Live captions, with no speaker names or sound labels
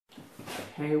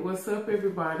Hey, what's up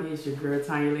everybody? It's your girl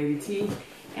Tanya Lady T,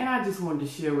 and I just wanted to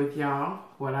share with y'all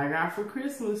what I got for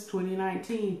Christmas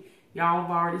 2019. Y'all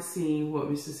have already seen what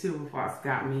Mr. Silverfox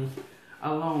got me,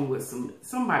 along with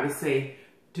somebody say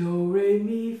do re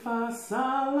mi fa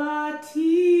sol la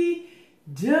ti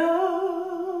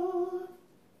do.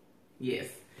 Yes.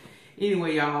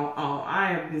 Anyway, y'all, I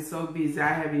have been so busy I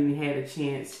haven't even had a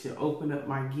chance to open up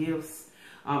my gifts.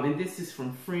 And this is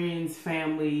from friends,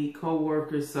 family,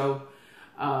 co-workers. So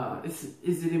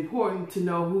is it important to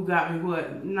know who got me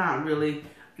what? Not really.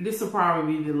 This will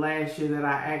probably be the last year that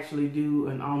I actually do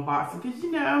an unboxing, because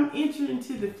you know I'm entering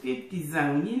into the 50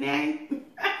 zone, you know.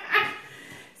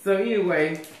 So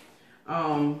anyway,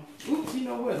 oops, you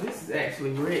know what? This is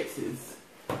actually Rex's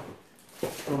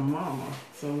from Mama.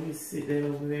 So let me sit that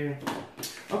over there.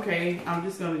 Okay, I'm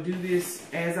just gonna do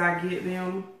this as I get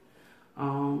them.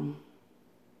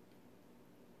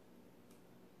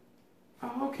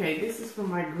 Oh, okay, this is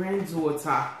from my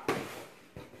granddaughter.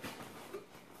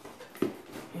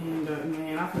 And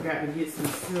man, I forgot to get some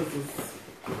scissors.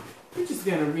 I'm just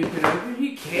gonna rip it open.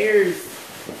 Who cares?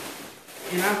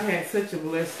 And I've had such a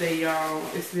blessed day, y'all.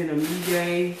 It's been a me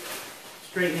day,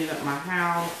 straightening up my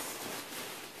house,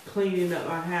 cleaning up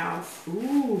my house.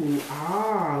 Ooh,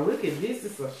 look at this.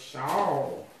 It's a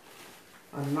shawl.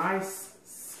 A nice,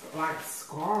 like,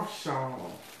 scarf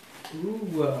shawl.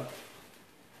 Ooh.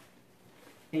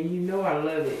 And you know I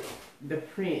love it, the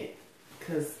print,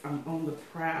 because I'm on the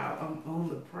prowl. I'm on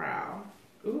the prowl.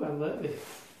 Ooh, I love it.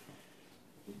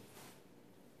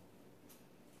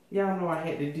 Y'all know I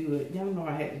had to do it. Y'all know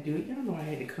I had to do it. Y'all know I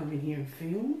had to come in here and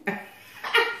film.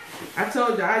 I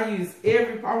told you I'm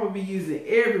going to be using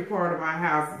every part of my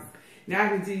house. Now I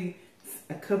can do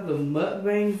a couple of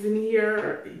mukbangs in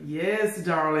here. Yes,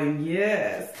 darling.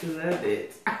 Yes. Love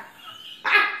it.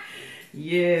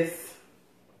 Yes.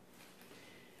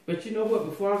 But you know what?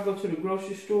 Before I go to the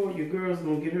grocery store, your girl's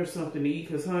going to get her something to eat.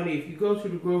 Because, honey, if you go to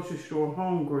the grocery store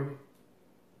hungry,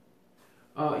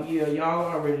 yeah, y'all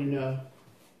already know.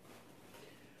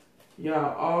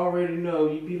 Y'all already know.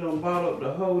 You be done bought up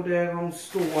the whole daggone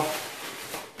store.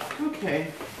 Okay.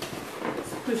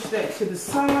 Let's push that to the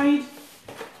side.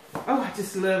 Oh, I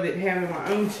just love it. Having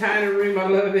my own china room. I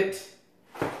love it.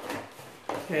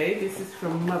 Okay, this is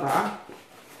from Mother.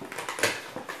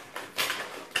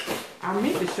 I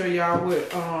meant to show y'all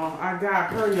what I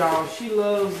got her, y'all. She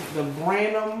loves the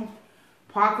Branham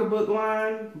pocketbook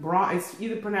line. It's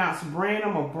either pronounced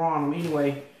Branham or Branham.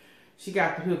 Anyway, she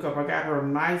got the hookup. I got her a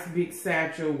nice big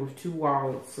satchel with 2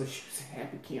 wallets, so she's a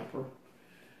happy camper.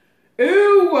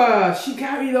 Ooh, she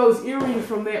got me those earrings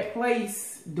from that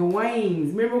place,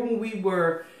 Dwayne's. Remember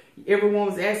when everyone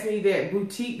was asking me that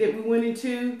boutique that we went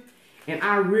into? And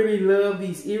I really love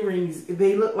these earrings.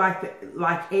 They look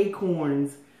like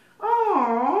acorns.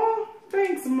 Oh,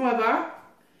 thanks, Mother.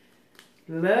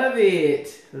 Love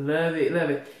it. Love it.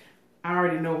 Love it. I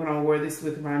already know when I wear this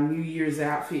with my New Year's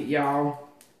outfit, y'all.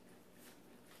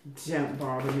 Don't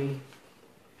bother me.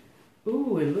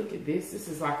 Ooh, and look at this. This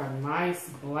is like a nice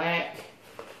black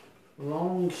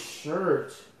long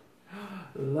shirt.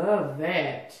 Love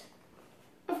that.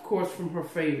 Of course, from her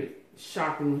favorite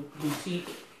shopping boutique,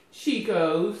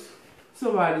 Chico's.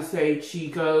 Somebody say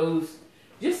Chico's.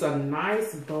 Just a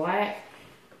nice black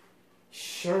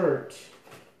shirt.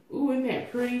 Ooh, isn't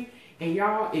that pretty? And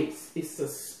y'all, it's a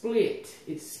split.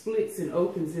 It splits and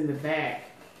opens in the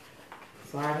back.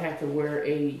 So I'd have to wear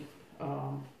a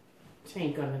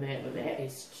tank under that, but that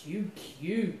is too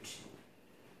cute.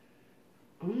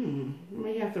 I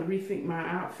may have to rethink my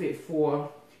outfit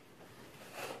for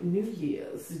New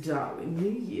Year's, darling.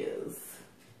 New Year's.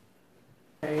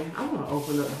 Okay, I'm gonna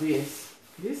open up this.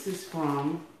 This is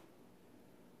from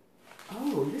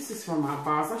my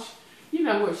boss. You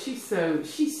know what? She's so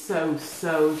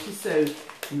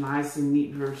nice and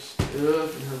neat with her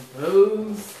stuff and her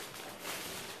bows.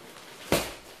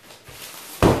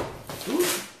 Ooh.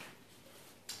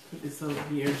 Put this over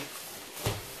here.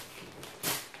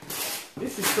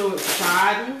 This is so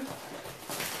exciting.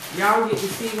 Y'all get to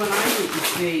see when I get to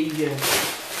see.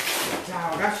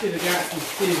 Dog, I should have got some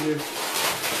scissors.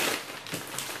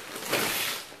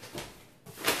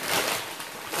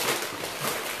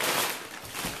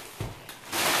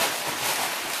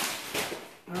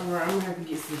 Alright, I'm gonna have to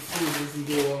get some scissors,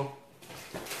 y'all.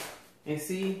 And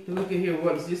see, look at here,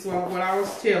 what I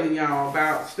was telling y'all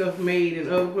about stuff made in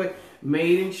other places,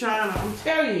 made in China. I'm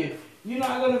telling you, you're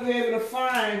not gonna be able to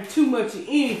find too much of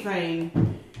anything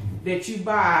that you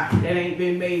buy that ain't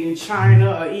been made in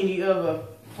China or any other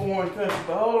foreign country.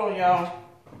 But hold on, y'all.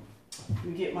 Let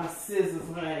me get my scissors,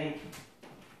 honey.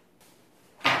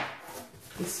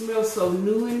 It smells so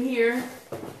new in here.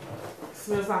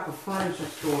 Smells like a furniture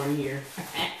store in here.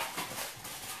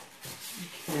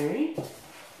 Okay.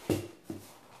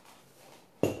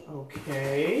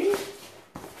 Okay.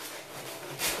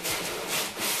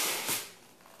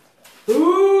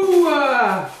 Ooh!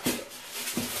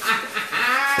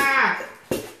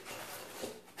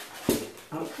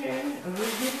 Okay, let me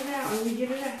get it out. Let me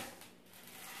get it out.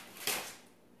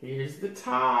 Here's the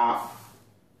top.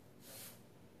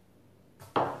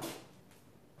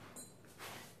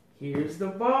 Here's the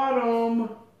bottom.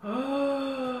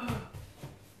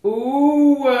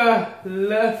 Ooh, love it,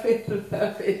 love it,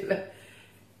 love it.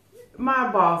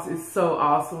 My boss is so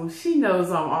awesome. She knows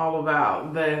I'm all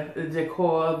about the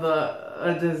decor,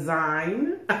 the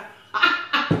design.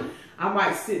 I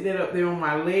might sit that up there on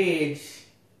my ledge.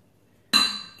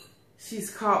 She's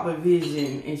caught the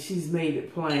vision and she's made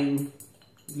it plain.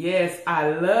 Yes, I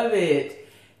love it.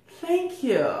 Thank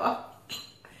you.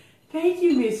 Thank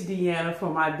you, Miss Deanna, for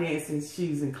my dancing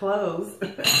shoes and clothes.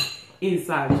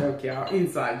 Inside joke, y'all.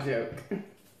 Inside joke.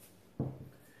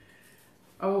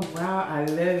 Oh, wow. I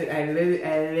love it. I love it.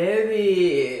 I love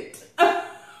it.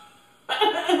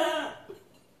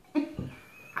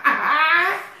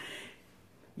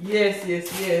 Yes,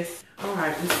 yes, yes. All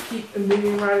right, let's keep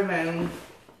moving right along.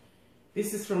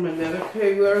 This is from another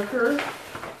coworker.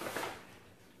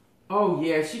 Oh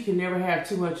yeah, she can never have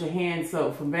too much of hand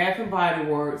soap. From Bath and Body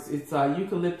Works, it's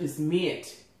eucalyptus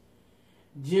mint.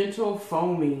 Gentle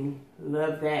foaming.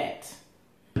 Love that.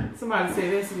 Somebody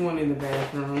said that's the one in the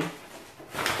bathroom.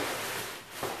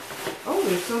 Oh,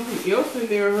 there's something else in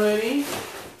there, honey.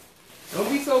 Don't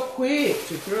be so quick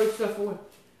to throw stuff away.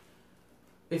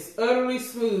 It's utterly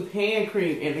smooth hand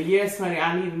cream. And yes, honey,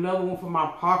 I need another one for my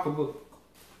pocketbook.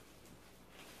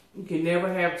 You can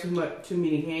never have too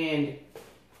many hand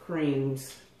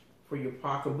creams for your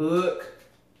pocketbook.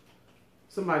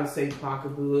 Somebody say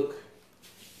pocketbook.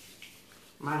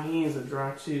 My hands are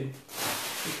dry too.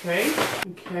 Okay,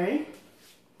 okay.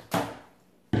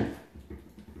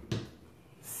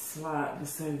 Slide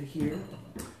this over here.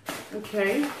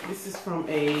 Okay, this is from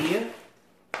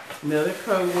another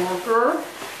coworker.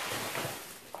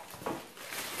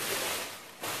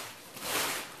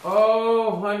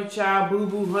 Oh, honey child, boo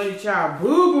boo, honey child,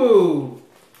 boo boo.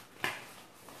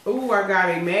 Ooh, I got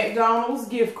a McDonald's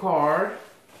gift card.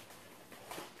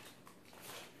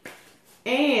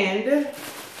 And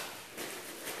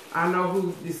I know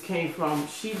who this came from.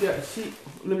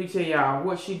 Let me tell y'all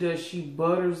what she does. She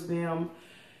butters them.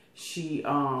 She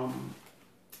lightly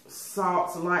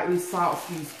salts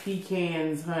these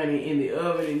pecans, honey, in the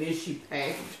oven, and then she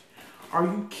packaged. Are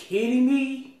you kidding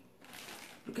me?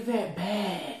 Look at that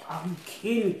bag. Are you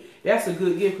kidding me? That's a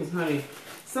good gift because, honey,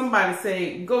 somebody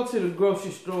say, go to the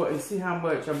grocery store and see how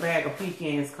much a bag of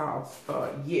pecans costs.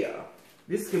 Yeah.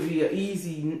 This could be an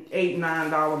easy $8,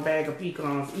 $9 bag of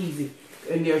pecans, easy.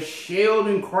 And they're shelled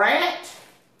and cracked.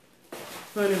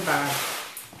 Honey, bye.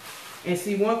 And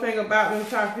see, one thing about them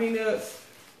chopped peanuts,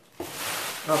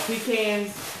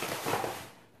 pecans,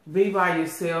 be by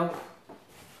yourself.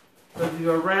 Because if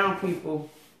you're around people,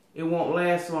 it won't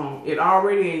last long. It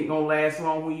already ain't going to last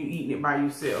long when you're eating it by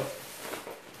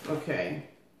yourself. Okay.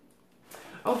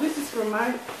 Oh, this is from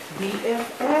my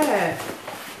BFF.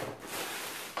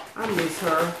 I miss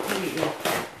her.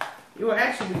 You were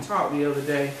actually taught the other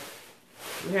day.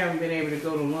 We haven't been able to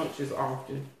go to lunch as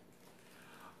often.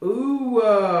 Ooh,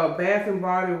 Bath and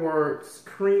Body Works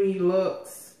Creamy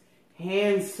Luxe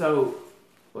hand soap.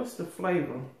 What's the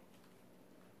flavor?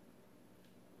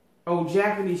 Oh,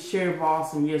 Japanese Cherry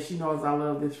Blossom. Yes, she knows I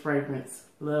love this fragrance.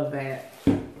 Love that.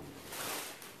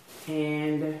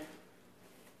 And,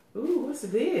 ooh, what's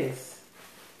this?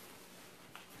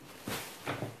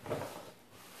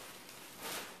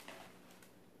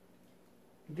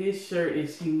 This shirt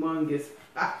is humongous.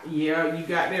 Yeah, you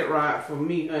got that right for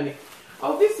me, honey.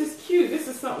 Oh, this is cute. This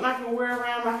is something I can wear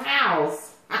around the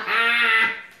house.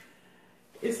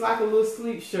 It's like a little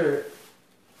sleep shirt.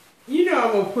 You know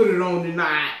I'm going to put it on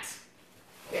tonight.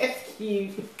 That's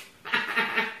cute.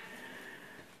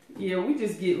 Yeah, we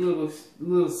just get little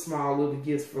small little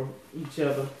gifts for each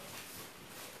other.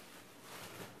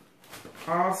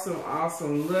 Awesome,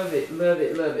 awesome. Love it, love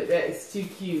it, love it. That is too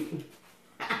cute.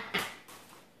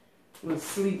 With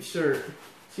sleep shirt.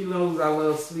 She knows I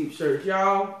love sleep shirts.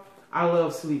 Y'all, I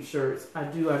love sleep shirts. I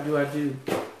do, I do, I do.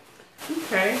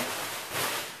 Okay.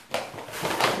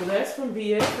 So that's from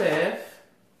BFF.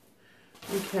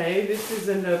 Okay, this is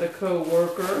another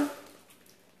co-worker.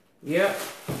 Yep.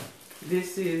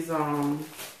 This is from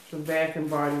Bath and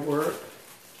Body Works.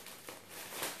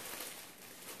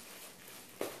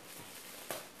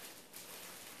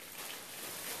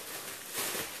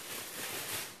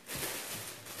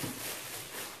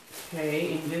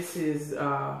 Okay, and this is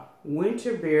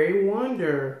Winterberry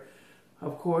Wonder.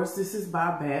 Of course, this is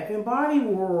by Bath and Body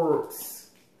Works.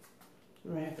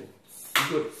 I have to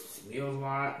see what it smells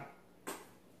like.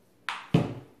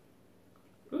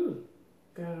 Ooh,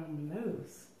 got it on my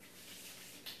nose.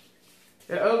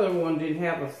 The other one didn't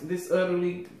have a, this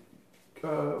Utterly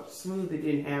Smoothie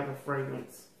didn't have a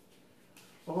fragrance.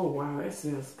 Oh wow, that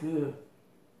smells good.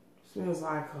 Smells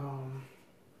like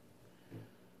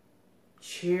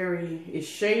cherry. It's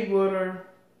shea butter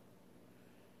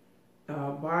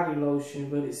body lotion,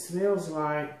 but it smells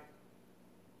like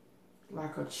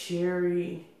a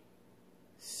cherry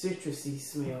citrusy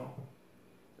smell.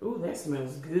 Ooh, that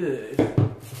smells good. Let's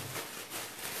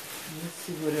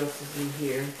see what else is in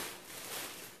here.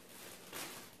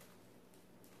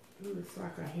 Ooh, it's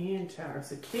like a hand towel.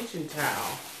 It's a kitchen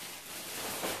towel.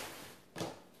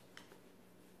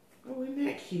 Oh, isn't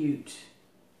that cute?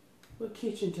 What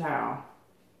kitchen towel?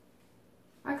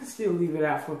 I can still leave it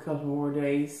out for a couple more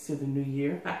days to the new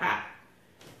year.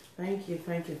 Thank you,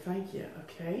 thank you, thank you.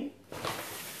 Okay.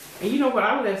 And you know what?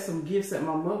 I left some gifts at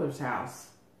my mother's house.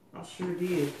 I sure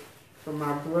did. From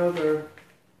my brother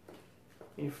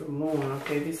and from Lauren.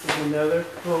 Okay, this is another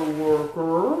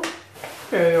coworker.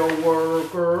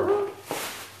 Coworker.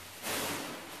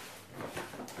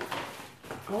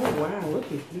 Oh wow, look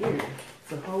at here.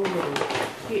 It's a whole little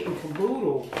kit and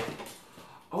caboodle.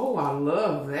 Oh, I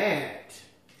love that.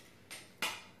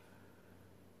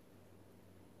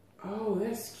 Oh,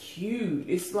 that's cute.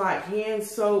 It's like hand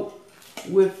soap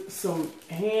with some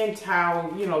hand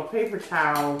towel, you know, paper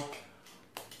towel,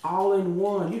 all in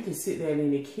one. You can sit that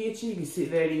in the kitchen. You can sit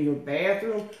that in your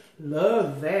bathroom.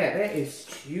 Love that. That is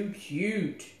too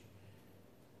cute.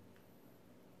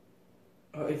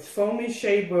 It's foamy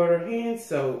shea butter hand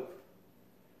soap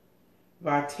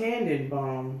by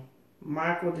Tannenbaum.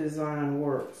 Michael Design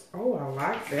Works. Oh, I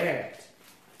like that.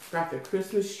 Got the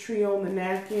Christmas tree on the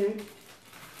napkin.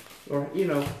 Or, you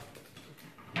know,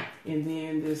 and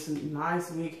then this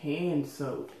nice big hand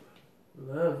soap.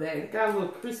 Love that. It's got a little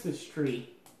Christmas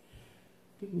tree.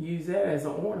 You can use that as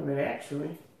an ornament,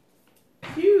 actually.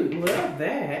 Cute. Love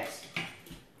that.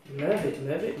 Love it,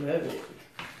 love it, love it.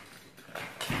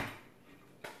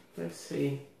 Let's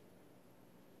see.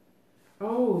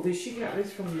 Oh, she got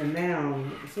this from the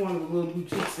Noun. It's one of the little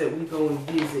boutiques that we go and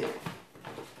visit.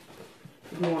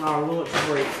 We're doing our lunch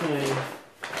breaks, honey.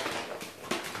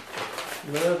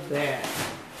 Love that.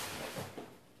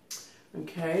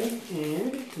 Okay,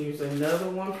 and here's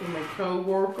another one from a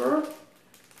coworker.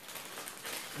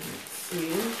 Let's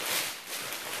see.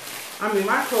 I mean,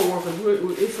 my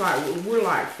coworkers, it's like we're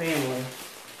like family.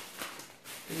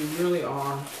 We really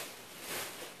are.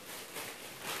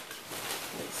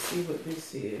 Let's see what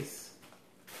this is.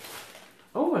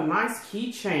 Oh, a nice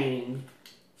keychain.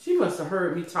 She must have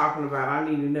heard me talking about I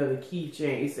need another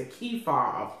keychain. It's a key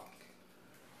fob.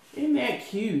 Isn't that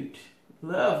cute?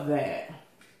 Love that.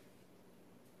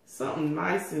 Something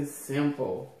nice and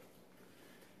simple.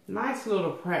 Nice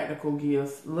little practical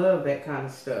gifts. Love that kind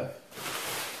of stuff.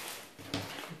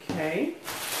 Okay.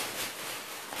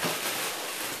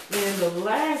 And the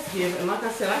last gift, and like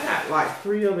I said, I got like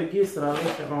 3 other gifts that I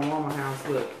left at my mama's house.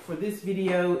 Look, for this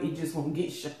video, it just won't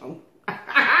get shown.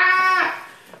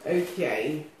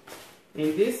 Okay.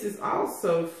 And this is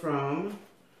also from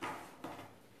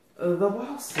the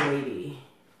Boss Lady.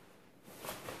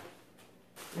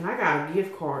 And I got a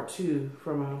gift card too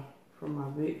from my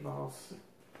big boss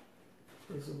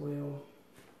as well.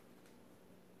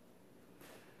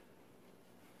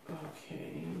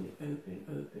 Okay,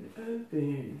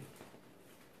 open.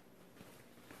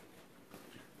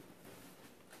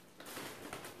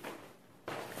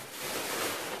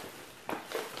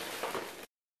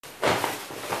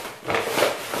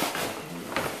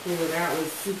 Pull it out.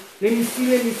 Let's see. Let me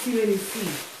see.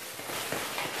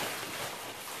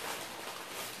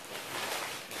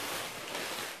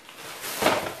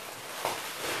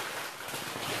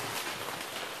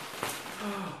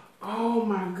 Oh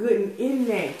my goodness, isn't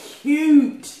that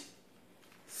cute?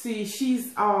 See,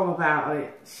 she's all about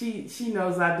it. She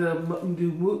knows I do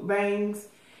mukbangs,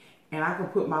 and I can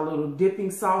put my little dipping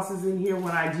sauces in here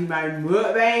when I do my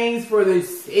mukbangs for the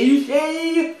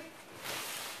sushi.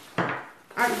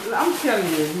 I'm telling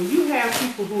you, when you have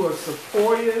people who are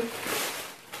supportive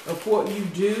of what you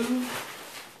do,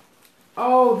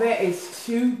 oh, that is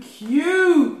too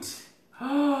cute.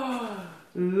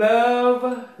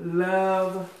 Love,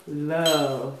 love,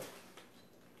 love.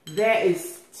 That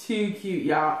is too cute,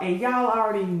 y'all. And y'all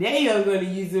already know I'm going to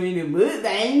use them in the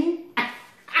mukbang.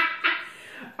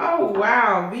 Oh,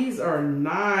 wow. These are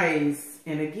nice.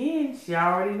 And again, she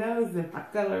already knows they're my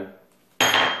color.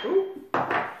 Ooh.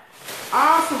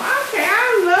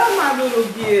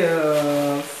 little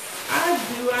gifts.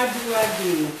 I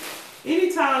do.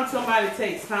 Anytime somebody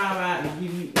takes time out to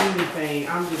give you anything,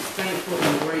 I'm just thankful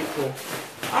and grateful.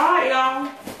 All right,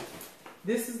 y'all.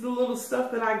 This is the little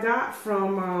stuff that I got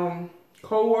from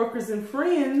coworkers and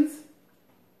friends.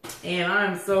 And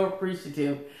I'm so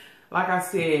appreciative. Like I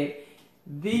said,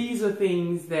 these are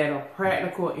things that are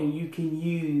practical and you can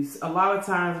use. A lot of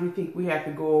times we think we have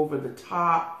to go over the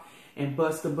top and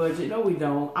bust the budget. No, we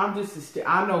don't.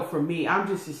 I know for me, I'm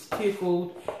just as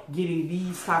tickled getting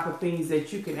these type of things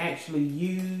that you can actually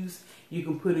use. You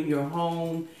can put in your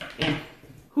home. And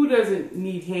who doesn't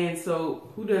need hand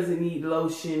soap? Who doesn't need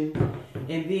lotion?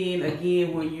 And then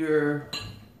again, when you're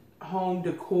home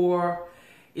decor,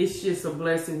 it's just a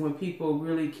blessing when people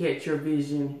really catch your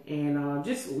vision and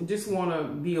just want to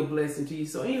be a blessing to you.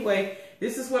 So anyway,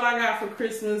 this is what I got for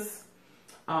Christmas.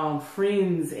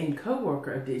 Friends and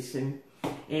coworker edition,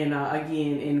 and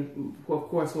again, and of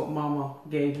course what Mama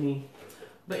gave me.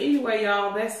 But anyway,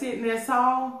 y'all, that's it and that's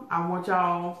all. I want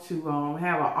y'all to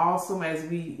have an awesome, as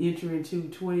we enter into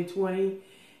 2020.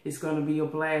 It's going to be a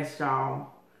blast,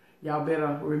 y'all. Y'all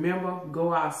better remember,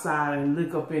 go outside and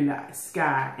look up in the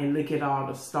sky and look at all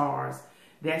the stars.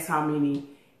 That's how many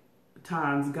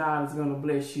times God is going to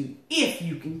bless you if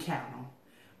you can count them.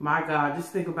 My God,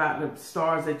 just think about the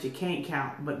stars that you can't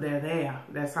count, but they're there.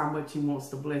 That's how much He wants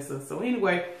to bless us. So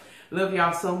anyway, love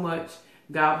y'all so much.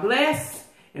 God bless,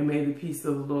 and may the peace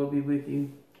of the Lord be with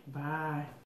you. Bye.